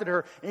attracted to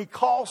her. And he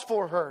calls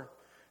for her.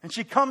 And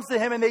she comes to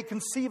him and they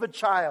conceive a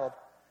child.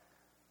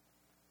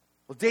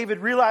 Well, David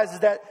realizes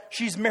that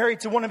she's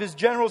married to one of his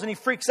generals and he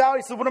freaks out.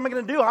 He says, what am I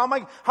going to do? How am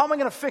I going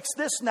to fix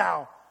this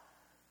now?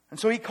 And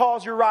so he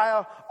calls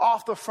Uriah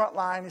off the front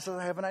line. He says,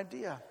 I have an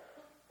idea.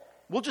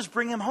 We'll just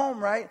bring him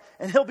home, right?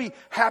 And he'll be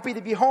happy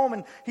to be home.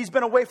 And he's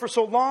been away for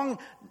so long.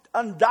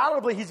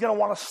 Undoubtedly, he's going to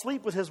want to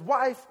sleep with his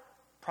wife.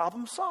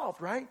 Problem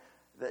solved, right?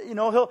 You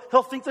know,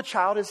 he'll think the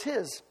child is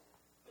his.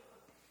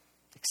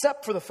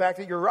 Except for the fact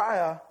that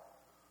Uriah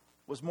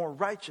was more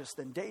righteous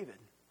than David.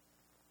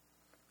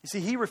 You see,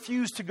 he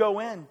refused to go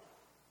in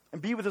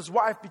and be with his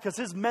wife because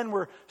his men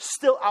were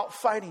still out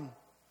fighting.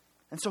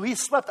 And so he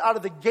slept out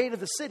of the gate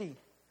of the city.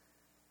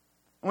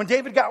 And when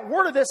David got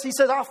word of this, he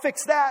says, I'll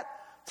fix that.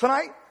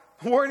 Tonight,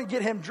 we're going to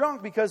get him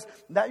drunk because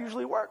that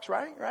usually works,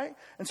 right?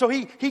 And so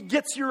he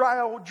gets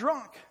Uriah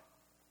drunk.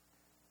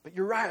 But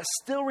Uriah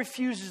still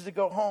refuses to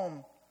go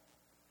home.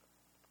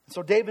 And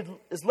so David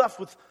is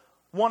left with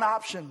one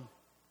option.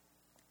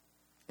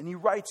 And he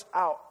writes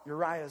out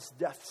Uriah's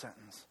death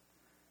sentence.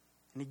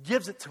 And he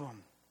gives it to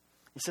him.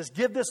 He says,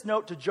 give this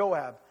note to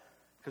Joab.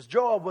 Because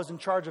Joab was in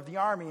charge of the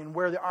army and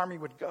where the army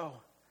would go.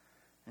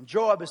 And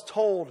Joab is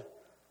told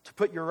to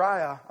put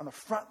Uriah on the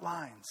front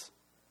lines.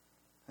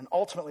 And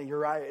ultimately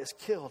Uriah is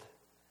killed.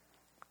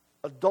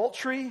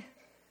 Adultery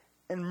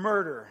and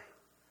murder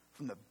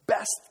from the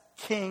best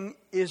king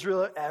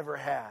Israel ever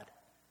had.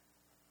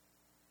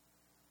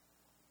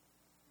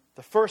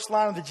 The first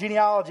line of the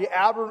genealogy,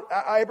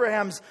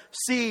 Abraham's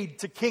seed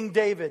to King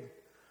David.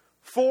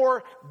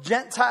 4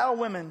 Gentile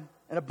women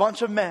and a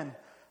bunch of men,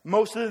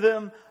 most of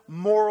them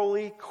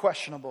morally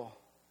questionable.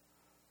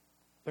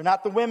 They're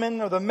not the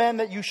women or the men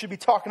that you should be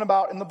talking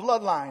about in the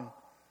bloodline.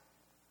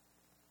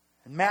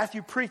 And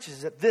Matthew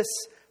preaches that this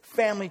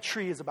family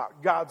tree is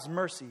about God's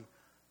mercy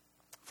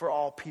for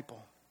all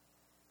people.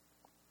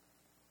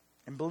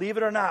 And believe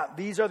it or not,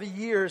 these are the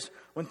years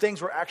when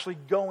things were actually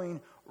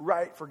going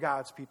right for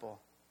God's people.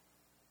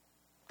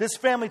 This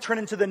family turned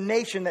into the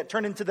nation that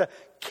turned into the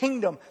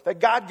kingdom, that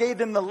God gave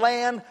them the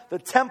land, the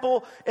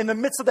temple. In the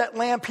midst of that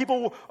land,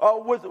 people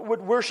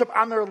would worship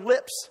on their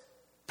lips.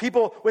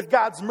 People with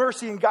God's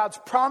mercy and God's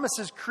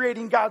promises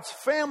creating God's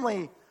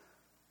family.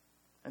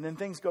 And then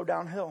things go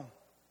downhill.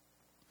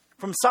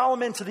 From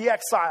Solomon to the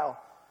exile,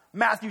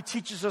 Matthew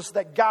teaches us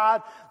that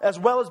God, as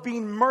well as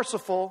being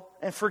merciful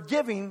and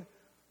forgiving,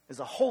 is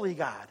a holy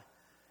God.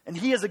 And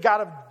He is a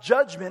God of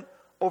judgment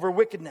over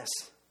wickedness.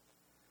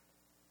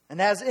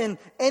 And as in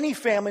any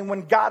family,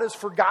 when God is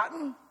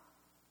forgotten,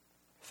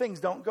 things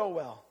don't go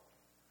well.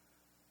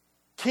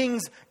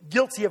 Kings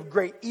guilty of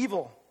great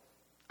evil.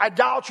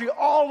 Idolatry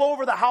all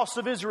over the house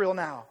of Israel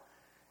now.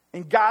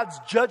 And God's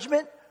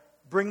judgment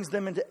brings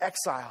them into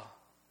exile.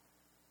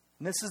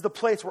 And this is the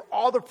place where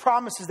all the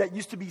promises that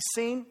used to be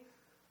seen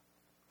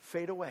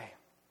fade away.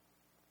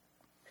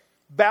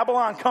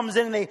 Babylon comes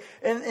in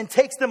and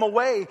takes them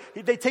away.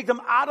 They take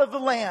them out of the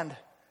land,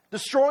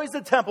 destroys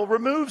the temple,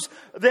 removes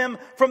them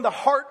from the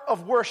heart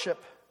of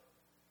worship.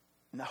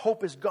 And the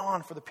hope is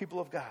gone for the people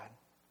of God.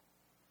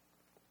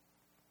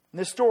 In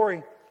this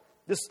story,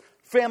 this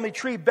family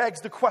tree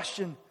begs the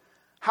question,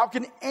 how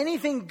can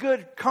anything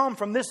good come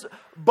from this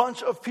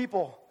bunch of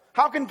people?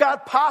 How can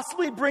God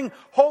possibly bring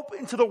hope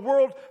into the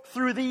world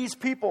through these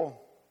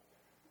people?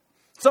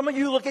 Some of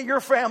you look at your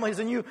families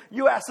and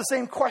you ask the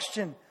same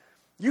question.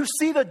 You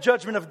see the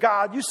judgment of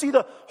God. You see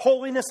the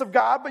holiness of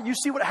God, but you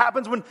see what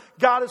happens when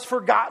God is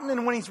forgotten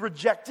and when He's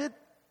rejected.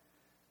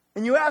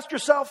 And you ask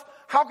yourself,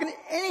 how can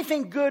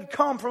anything good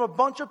come from a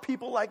bunch of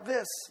people like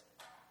this?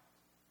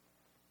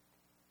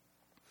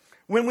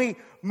 When we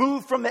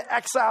move from the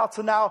exile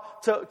to now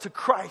to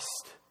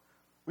Christ,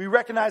 we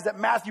recognize that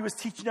Matthew is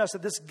teaching us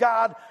that this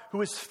God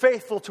who is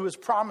faithful to His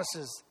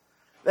promises,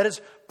 that His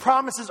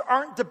promises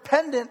aren't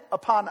dependent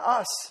upon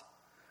us,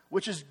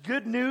 which is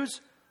good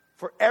news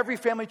for every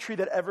family tree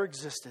that ever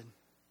existed.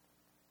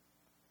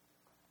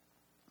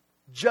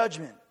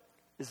 Judgment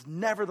is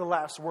never the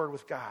last word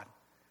with God.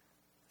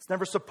 It's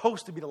never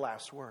supposed to be the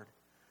last word.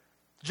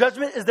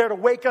 Judgment is there to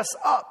wake us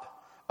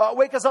up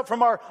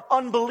from our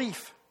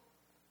unbelief.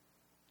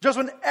 Just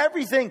when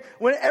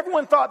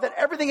everyone thought that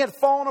everything had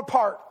fallen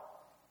apart,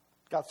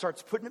 God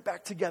starts putting it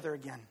back together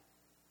again.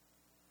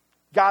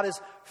 God is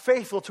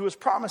faithful to His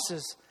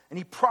promises, and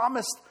He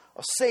promised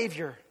a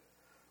Savior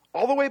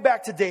all the way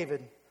back to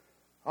David,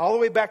 all the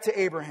way back to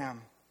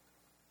Abraham.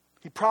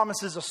 He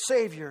promises a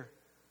Savior,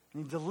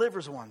 and He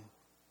delivers one.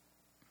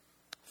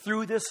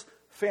 Through this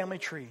family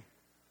tree,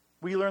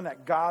 we learn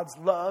that God's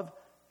love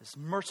is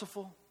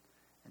merciful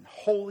and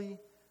holy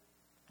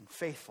and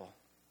faithful.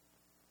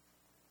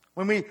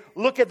 When we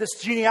look at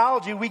this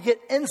genealogy, we get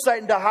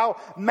insight into how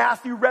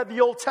Matthew read the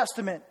Old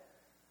Testament.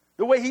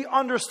 The way he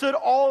understood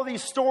all of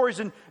these stories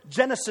in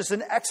Genesis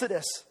and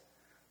Exodus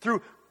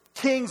through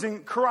Kings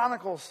and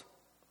Chronicles.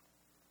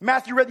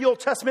 Matthew read the Old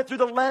Testament through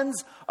the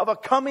lens of a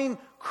coming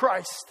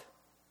Christ.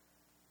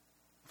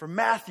 For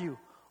Matthew,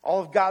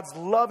 all of God's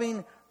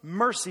loving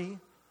mercy,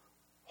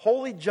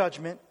 holy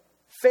judgment,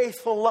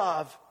 faithful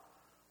love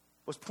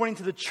was pointing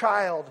to the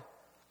child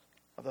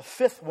of the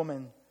fifth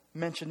woman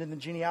mentioned in the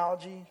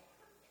genealogy,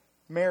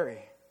 Mary.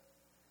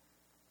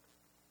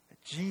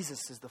 That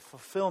Jesus is the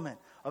fulfillment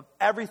of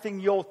everything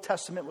the Old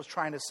Testament was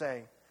trying to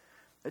say.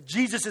 That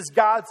Jesus is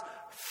God's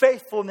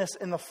faithfulness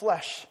in the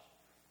flesh.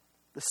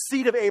 The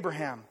seed of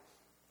Abraham,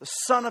 the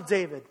son of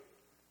David,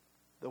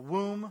 the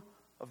womb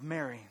of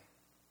Mary.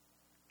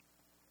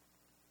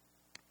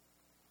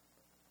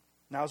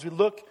 Now, as we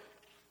look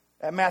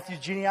at Matthew's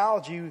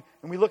genealogy and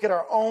we look at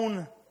our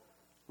own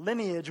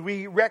lineage,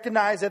 we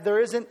recognize that there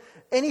isn't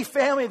any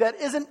family that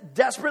isn't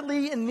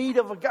desperately in need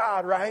of a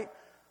God, right?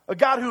 A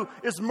God who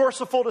is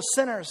merciful to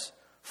sinners,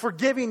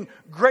 forgiving,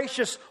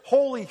 gracious,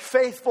 holy,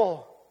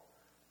 faithful.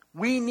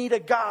 We need a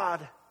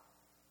God.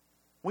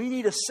 We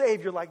need a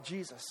Savior like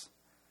Jesus.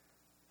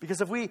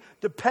 Because if we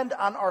depend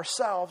on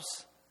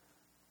ourselves,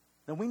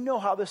 then we know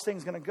how this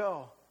thing's going to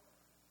go.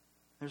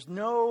 There's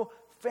no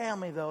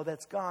family, though,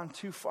 that's gone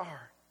too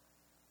far.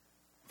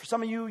 For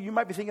some of you, you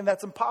might be thinking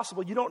that's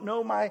impossible. You don't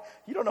know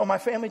my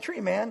family tree,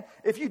 man.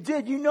 If you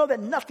did, you know that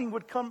nothing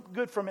would come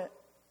good from it.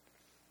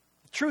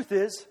 The truth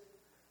is,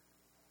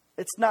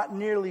 it's not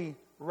nearly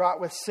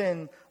wrought with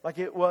sin like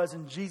it was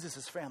in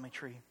Jesus' family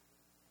tree.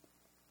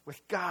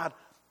 With God,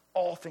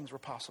 all things were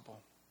possible.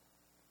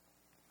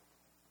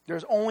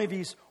 There's only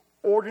these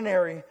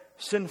ordinary,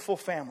 sinful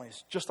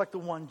families, just like the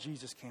one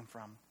Jesus came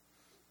from,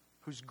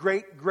 whose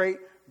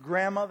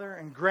great-great-grandmother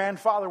and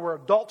grandfather were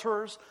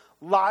adulterers,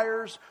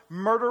 liars,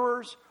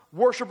 murderers,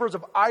 worshipers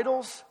of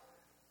idols,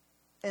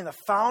 and the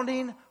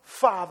founding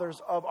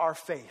fathers of our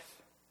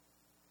faith.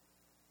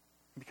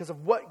 Because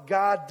of what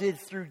God did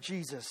through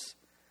Jesus,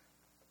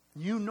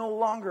 you no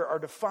longer are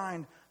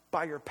defined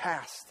by your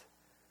past.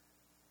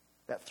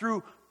 that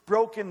through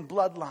broken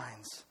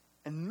bloodlines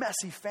and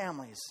messy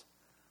families,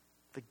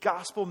 the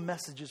gospel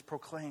message is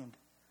proclaimed.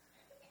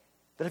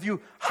 That if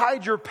you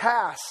hide your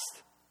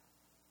past,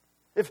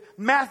 if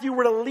Matthew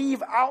were to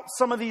leave out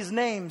some of these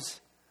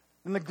names,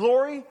 then the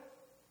glory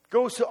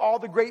goes to all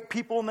the great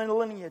people in their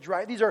lineage,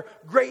 right? These are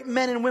great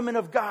men and women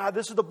of God.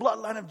 This is the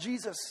bloodline of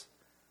Jesus.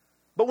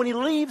 But when he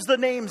leaves the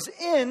names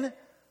in,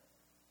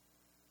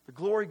 the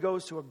glory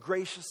goes to a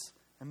gracious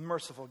and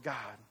merciful God.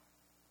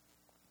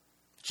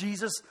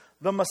 Jesus,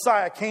 the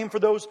Messiah, came for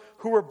those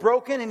who were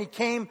broken, and he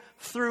came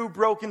through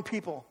broken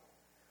people.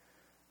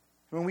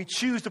 When we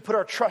choose to put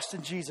our trust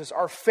in Jesus,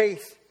 our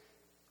faith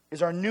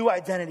is our new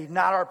identity,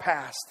 not our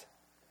past.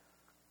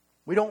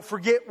 We don't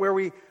forget where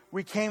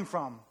we came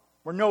from.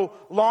 We're no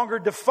longer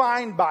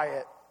defined by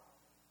it.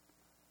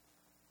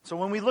 So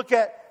when we look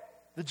at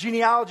the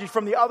genealogy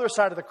from the other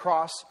side of the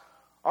cross,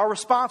 our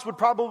response would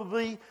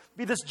probably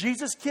be, this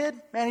Jesus kid,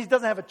 man, he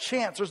doesn't have a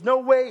chance. There's no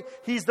way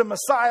he's the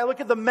Messiah. Look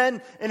at the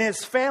men in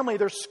his family.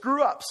 They're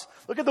screw-ups.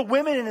 Look at the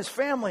women in his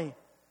family.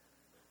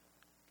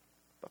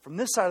 But from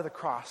this side of the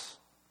cross,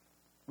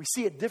 we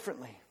see it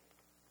differently.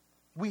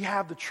 We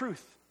have the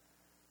truth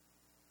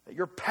that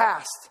your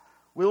past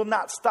will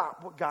not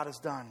stop what God has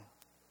done.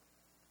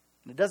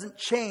 And it doesn't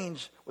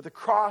change what the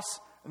cross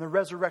and the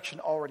resurrection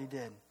already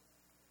did.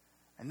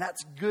 And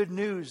that's good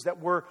news that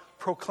we're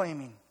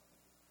proclaiming.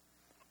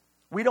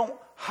 We don't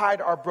hide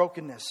our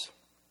brokenness.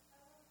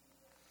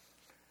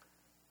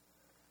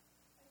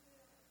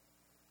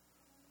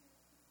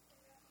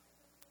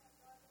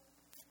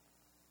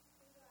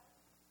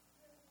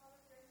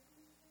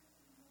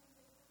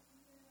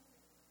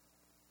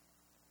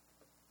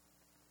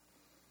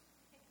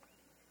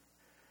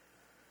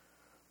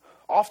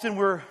 Often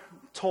we're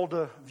told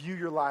to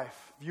view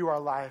our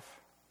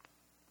life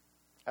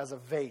as a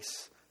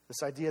vase.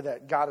 This idea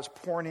that God is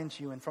pouring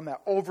into you, and from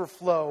that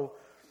overflow,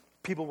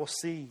 people will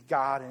see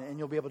God, and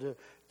you'll be able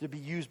to be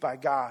used by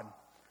God.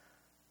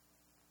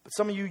 But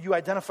some of you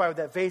identify with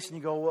that vase and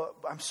you go, well,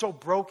 I'm so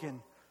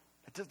broken.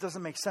 It just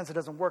doesn't make sense. It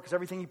doesn't work because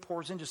everything he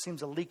pours in just seems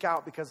to leak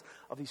out because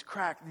of these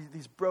cracks,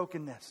 these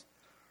brokenness.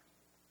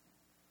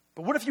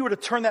 But what if you were to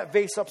turn that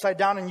vase upside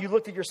down and you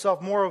looked at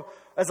yourself more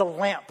as a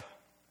lamp?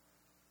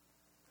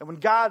 And when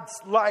God's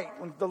light,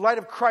 when the light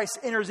of Christ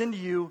enters into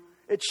you,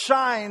 it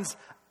shines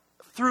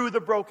through the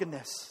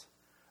brokenness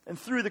and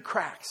through the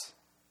cracks.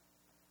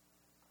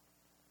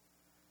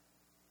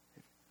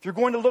 If you're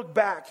going to look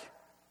back,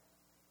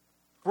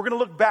 we're going to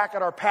look back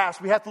at our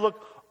past. We have to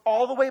look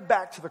all the way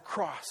back to the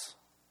cross.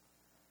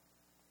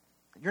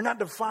 You're not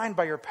defined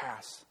by your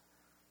past.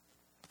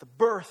 The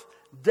birth,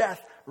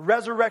 death,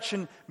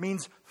 resurrection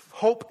means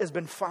hope has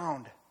been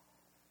found.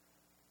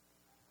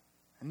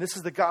 And this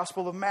is the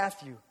Gospel of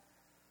Matthew.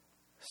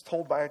 It's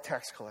told by a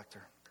tax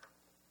collector.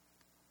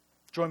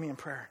 Join me in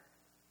prayer.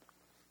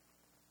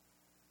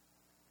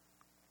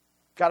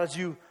 God, as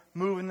you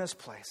move in this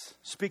place,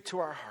 speak to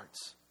our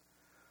hearts.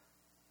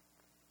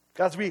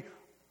 God, as we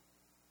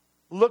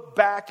look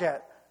back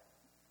at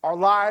our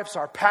lives,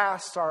 our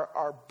past,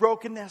 our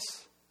brokenness,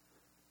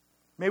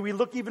 may we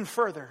look even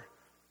further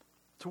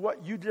to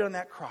what you did on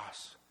that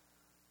cross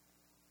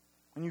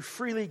when you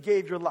freely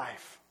gave your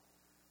life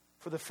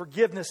for the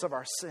forgiveness of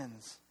our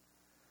sins.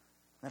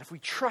 That if we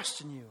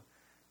trust in you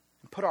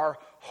and put our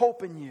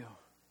hope in you,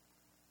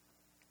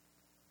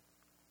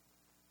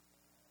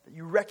 that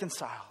you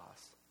reconcile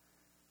us,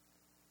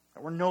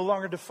 that we're no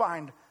longer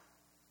defined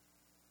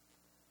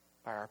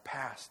by our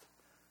past,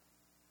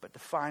 but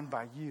defined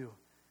by you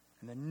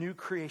and the new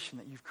creation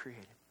that you've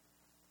created.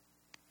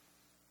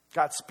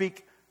 God,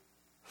 speak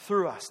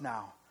through us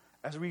now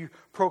as we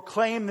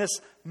proclaim this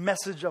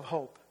message of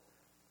hope.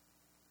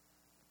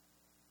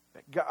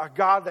 That a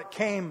God that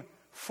came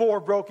for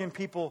broken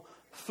people,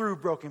 through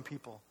broken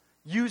people,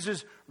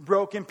 uses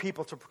broken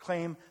people to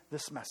proclaim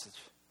this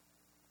message.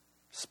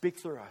 Speak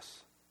through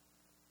us.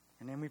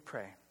 In your name we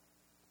pray.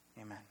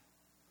 Amen.